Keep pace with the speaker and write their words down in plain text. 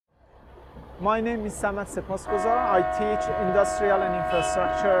My name is Samat Sepasgozar. I teach industrial and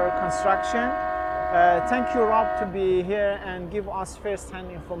infrastructure construction. Thank you, Rob, to be here and give us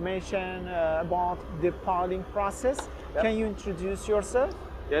first-hand information about the piling process. Yep. Can you introduce yourself?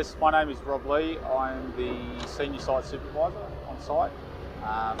 Yes, my name is Rob Lee. I'm the senior site supervisor on site.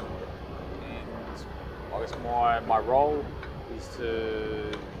 And I guess my role is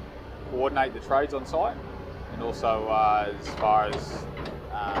to coordinate the trades on site, and also as far as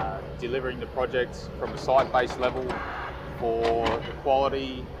delivering the project from a site-based level for the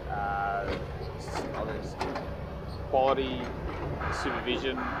quality, quality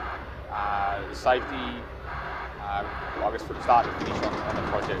supervision, the safety, I guess from start to finish on the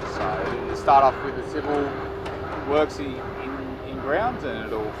project. So it'll start off with the civil works in ground, and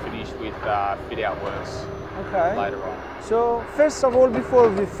it'll finish with fit-out works later on. So first of all, before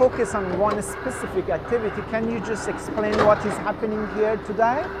we focus on one specific activity, can you just explain what is happening here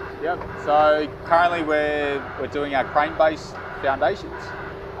today? Yep. So currently we're doing our crane-based foundations.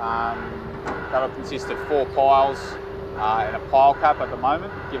 That'll consist of 4 piles and a pile cap at the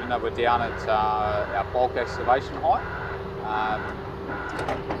moment, given that we're down at our bulk excavation height.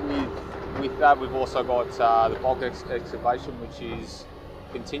 With that, we've also got the bulk excavation, which is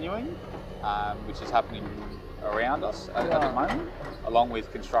continuing, which is happening around us at the moment, along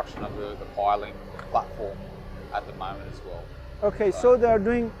with construction of the piling platform at the moment as well. Okay, so they're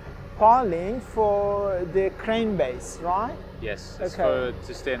doing piling for the crane base, right? Yes, it's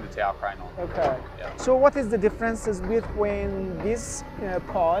to stand the tower crane on. Okay. Yeah. So what is the differences between this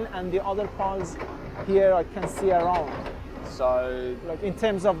pile and the other piles here I can see around? So, like in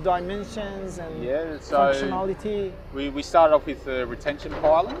terms of dimensions and functionality? We started off with the retention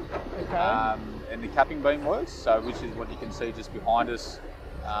piling and the capping beam works, so which is what you can see just behind us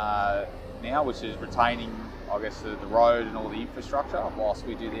now, which is retaining, I guess, the road and all the infrastructure whilst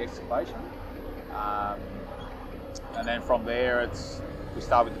we do the excavation. And then from there, we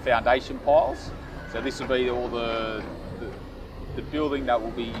start with the foundation piles. So this will be all the building that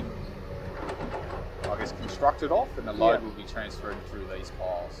will be, I guess, constructed off, and the load will be transferred through these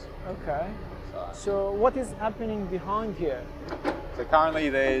piles. Okay. So what is happening behind here? So currently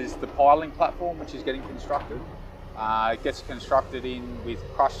there's the piling platform which is getting constructed. It gets constructed in with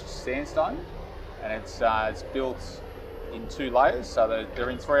crushed sandstone, and it's built in 2 layers. So they're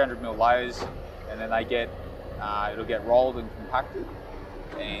in 300mm layers, and then it'll get rolled and compacted,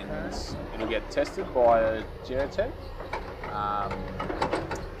 and it'll get tested by a geotech.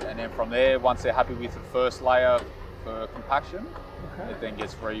 And then from there, once they're happy with the first layer for compaction, it then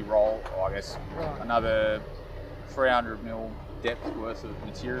gets re-rolled. I guess another 300mm depth worth of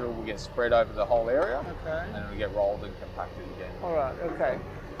material will get spread over the whole area, and it'll get rolled and compacted again. All right, okay.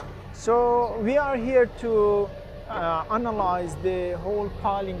 So we are here to analyze the whole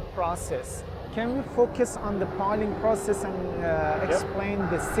piling process. Can we focus on the piling process and explain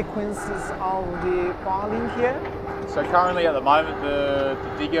the sequences of the piling here? So currently at the moment, the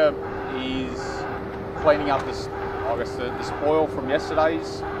digger is cleaning up the spoil from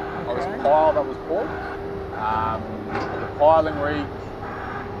yesterday's pile that was poured. The piling rig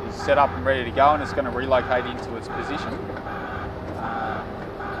is set up and ready to go, and it's going to relocate into its position.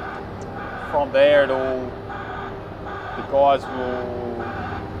 From there, the guys will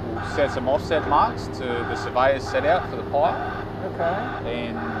set some offset marks to the surveyors set out for the pile.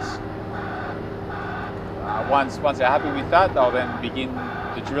 And once they're happy with that, they'll then begin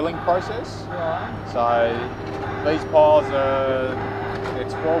the drilling process. So these piles they're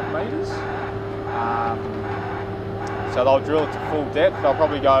 12 metres. So they'll drill it to full depth. They'll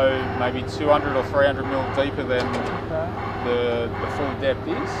probably go maybe 200 or 300mm deeper than the full depth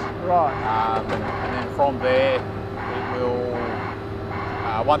is. And then from there, it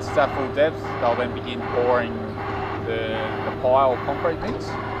will, once it's at full depth, they'll then begin pouring the pile concrete mix.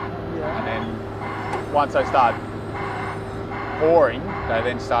 And then once they start pouring, they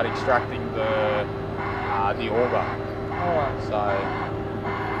then start extracting the auger. So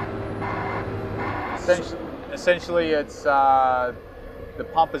essentially it's the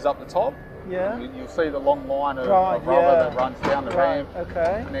pump is up the top. You'll see the long line of rubber that runs down the ramp,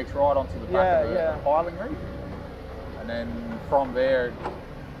 connects right onto the back of the piling rig, and then from there it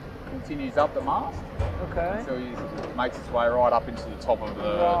continues up the mast until it makes its way right up into the top of the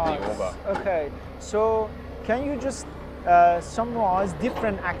auger. Okay, so can you just summarize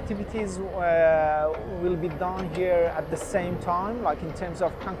different activities will be done here at the same time, like in terms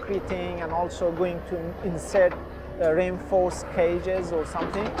of concreting and also going to insert reinforced cages or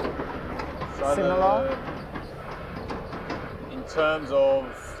something similar? In terms of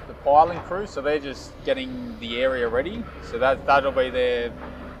the piling crew, so they're just getting the area ready. So that'll be their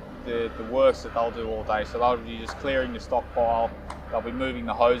the works that they'll do all day. So they'll be just clearing the stockpile. They'll be moving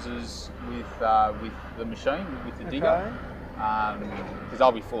the hoses with the machine, with the digger, because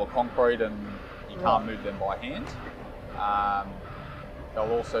they'll be full of concrete and you can't move them by hand.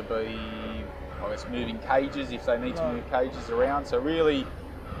 They'll also be, I guess, moving cages if they need to move cages around. So really,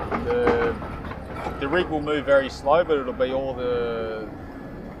 the rig will move very slow, but it'll be all the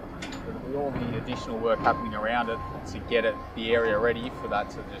additional work happening around it to get the area ready for that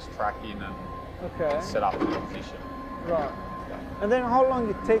to just track in and set up in position. Right. And then how long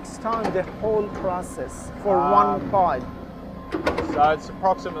it takes time, the whole process for one pile? So it's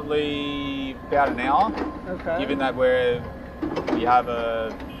approximately about an hour, given that we have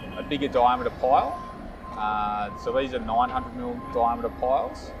a bigger diameter pile. So these are 900mm diameter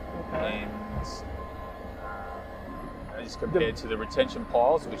piles, and as compared to the retention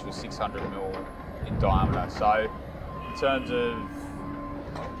piles, which was 600mm in diameter. So in terms of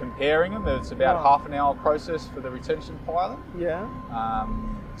comparing them, it's about half an hour process for the retention piling. Yeah.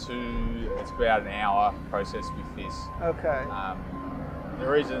 It's about an hour process with this. Okay.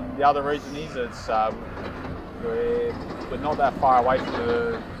 The other reason is we're not that far away from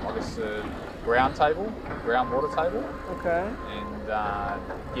the groundwater table. Okay.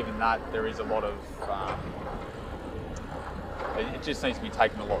 And given that there is a lot of, it just needs to be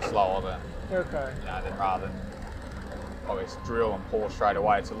taken a lot slower than, than rather than drill and pour straight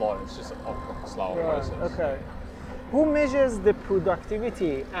away. It's just a lot slower process. Okay. Who measures the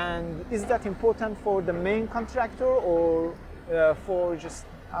productivity, and is that important for the main contractor or for just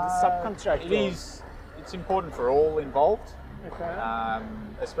the subcontractor? It's important for all involved. Okay.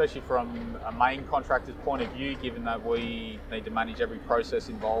 Especially from a main contractor's point of view, given that we need to manage every process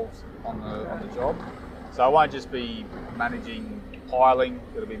involved on the job. So I won't just be managing piling,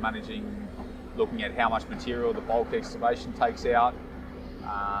 it'll be looking at how much material the bulk excavation takes out,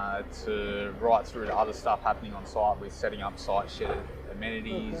 to right through to other stuff happening on site with setting up site shed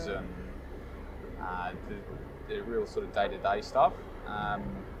amenities and the real sort of day-to-day stuff.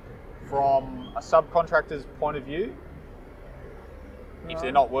 From a subcontractor's point of view, if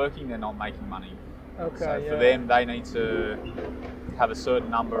they're not working, they're not making money. Okay. So for them, they need to have a certain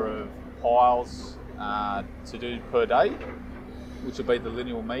number of piles to do per day, which will be the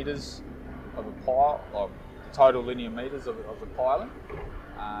linear meters of a pile, or total linear meters of the piling.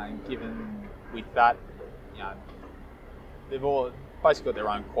 And given with that, they've all basically got their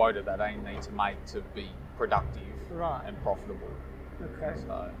own quota that they need to make to be productive and profitable. Okay.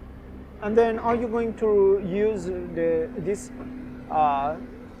 So, and then are you going to use this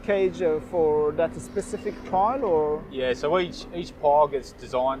cage for that specific pile, or? Yeah, so each pile gets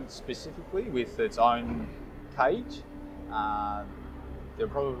designed specifically with its own cage.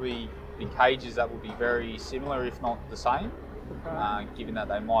 There'll probably be cages that will be very similar, if not the same, given that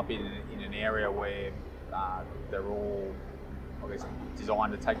they might be in an area where they're all,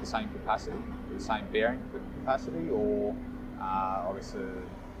 designed to take the same capacity, the same bearing capacity, or the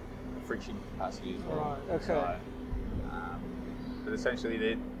friction capacity as well. Right. Okay. So, but essentially,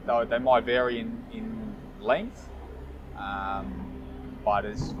 they might vary in length, but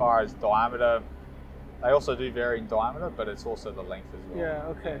as far as diameter, they also do vary in diameter, but it's also the length as well. Yeah,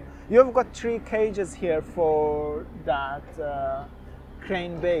 okay. You've got 3 cages here for that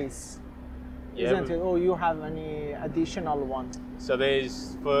crane base, isn't it? Or you have any additional one? So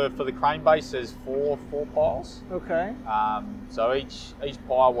there's, for the crane base, there's four piles. Okay. So each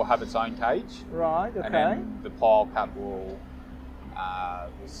pile will have its own cage. Right, okay. And then the pile cap will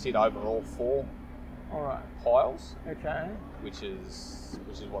sit over all 4 piles. Okay. Which is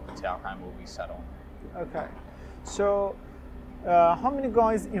what the tower crane will be sat on. Okay, so how many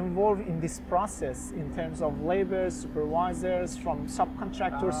guys involved in this process in terms of laborers, supervisors from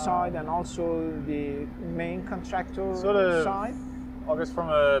subcontractor side and also the main contractor side? I guess from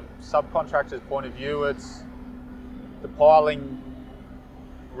a subcontractor's point of view, it's the piling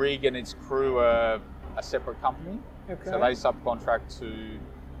rig and its crew are a separate company. Okay. So they subcontract to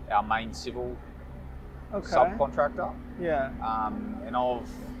our main civil subcontractor. Yeah. And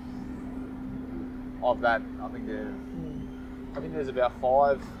of that, I think there's about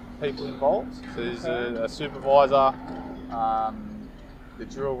 5 people involved. So there's a supervisor, the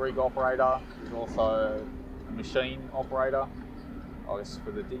drill rig operator, there's also a machine operator, I guess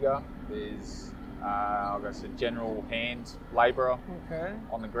for the digger. There's I guess a general hand labourer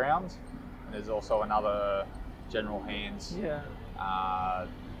on the ground, and there's also another general hands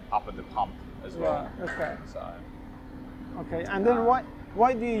up at the pump as well. Okay. So. Okay, and then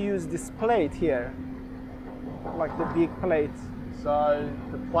why do you use this plate here? Like the big plate? So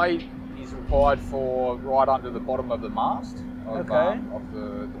the plate is required for right under the bottom of the mast of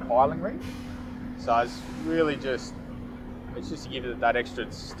the piling rig. So it's really just to give it that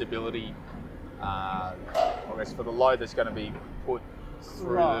extra stability, I guess, for the load that's going to be put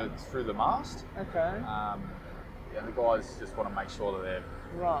through the mast. Okay. Yeah, the guys just want to make sure that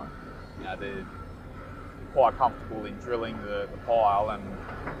Right. they're quite comfortable in drilling the pile and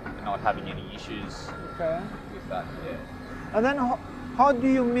not having any issues with that. Yeah. And then how do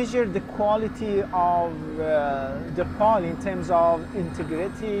you measure the quality of the pile in terms of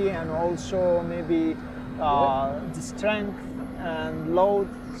integrity and also maybe the strength and load?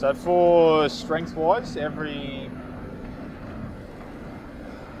 So for strength-wise, I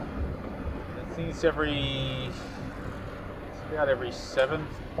think it's about every 7th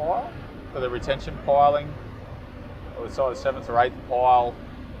pile for the retention piling, or it's either 7th or 8th pile,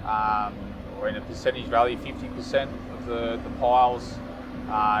 or in a percentage value, 50% of the piles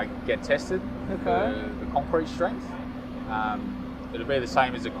get tested for the concrete strength. It'll be the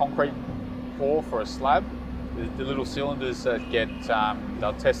same as a concrete pour for a slab. The little cylinders that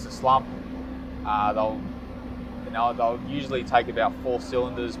they'll test the slump. They'll usually take about 4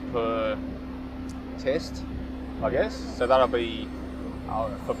 cylinders per test, I guess. So that'll be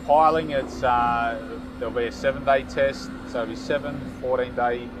for piling. There'll be a 7-day test. So it'll be 7,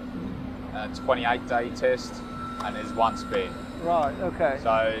 14-day, 28-day test, and there's 1 spare. Right. Okay.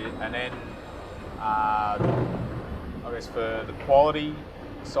 So and then I guess for the quality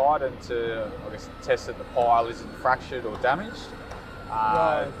side and to test that the pile isn't fractured or damaged,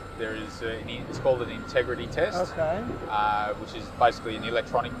 there is it's called an integrity test, which is basically an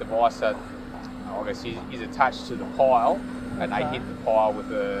electronic device that is attached to the pile, and they hit the pile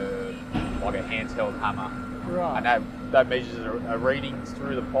with a handheld hammer, and that measures a reading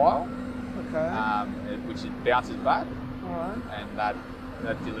through the pile, which it bounces back, and that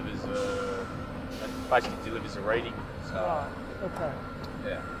basically delivers a reading. So,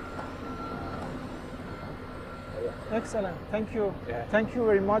 yeah. Excellent. Thank you. Yeah. Thank you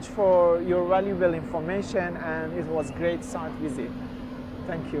very much for your valuable information, and it was a great site visit.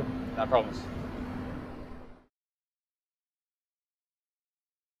 Thank you. No problems.